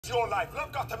Your life.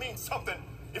 Love got to mean something.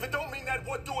 If it don't mean that,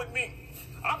 what do it mean?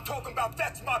 I'm talking about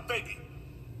that's my baby.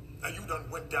 Now you done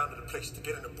went down to the place to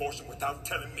get an abortion without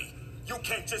telling me. You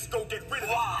can't just go get rid of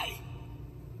it. Why?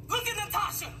 Look at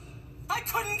Natasha. I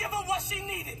couldn't give her what she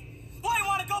needed. Why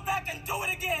want to go back and do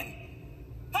it again?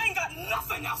 I ain't got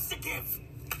nothing else to give.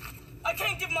 I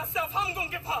can't give myself, I'm gonna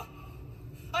give her.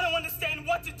 I don't understand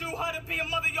what to do, how to be a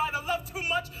mother. You either love too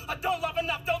much or don't love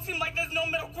enough. Don't seem like there's no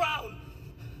middle ground.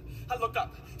 I look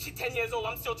up. She's 10 years old.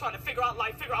 I'm still trying to figure out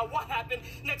life, figure out what happened.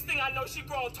 Next thing I know, she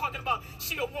grown, talking about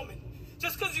she a woman.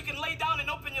 Just because you can lay down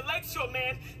and open your legs to a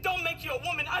man, don't make you a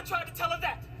woman. I tried to tell her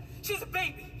that. She's a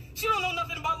baby. She don't know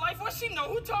nothing about life. What she know?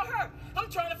 Who taught her? I'm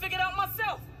trying to figure it out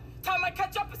myself. Time I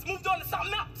catch up, it's moved on to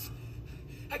something else.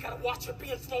 I gotta watch her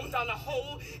being thrown down a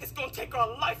hole. It's gonna take her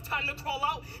a lifetime to crawl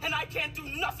out, and I can't do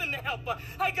nothing to help her.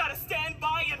 I gotta stand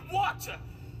by and watch her.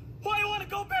 Why do I want to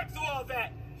go back through all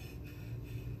that?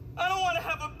 I don't want to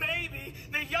have a baby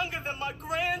that's younger than my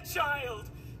grandchild.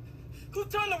 Who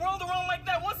turned the world around like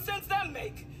that? What sense that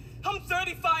make? I'm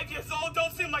 35 years old.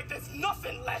 Don't seem like there's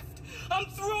nothing left. I'm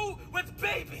through with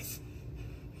babies.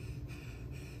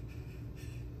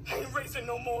 I ain't raising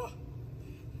no more.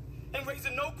 Ain't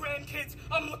raising no grandkids.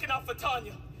 I'm looking out for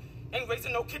Tonya. Ain't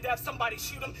raising no kid to have somebody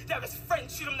shoot him, to have his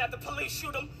friends shoot him, to have the police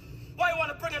shoot him. Why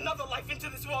want to bring another life into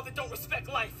this world that don't respect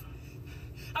life?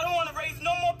 I don't want to raise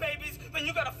no more babies when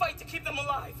you gotta fight to keep them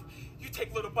alive. You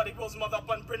take little Buddy Will's mother up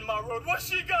on Bryn Mawr Road. What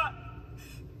she got?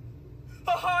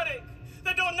 A heartache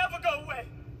that don't never go away.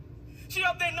 She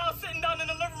up there now sitting down in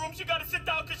the living room. She gotta sit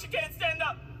down because she can't stand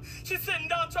up. She's sitting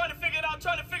down trying to figure it out,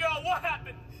 trying to figure out what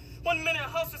happened. One minute her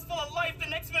house is full of life, the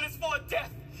next minute's full of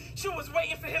death. She was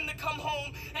waiting for him to come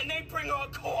home and they bring her a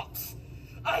corpse.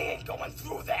 I ain't going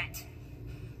through that.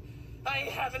 I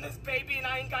ain't having this baby and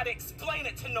I ain't gotta explain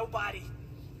it to nobody.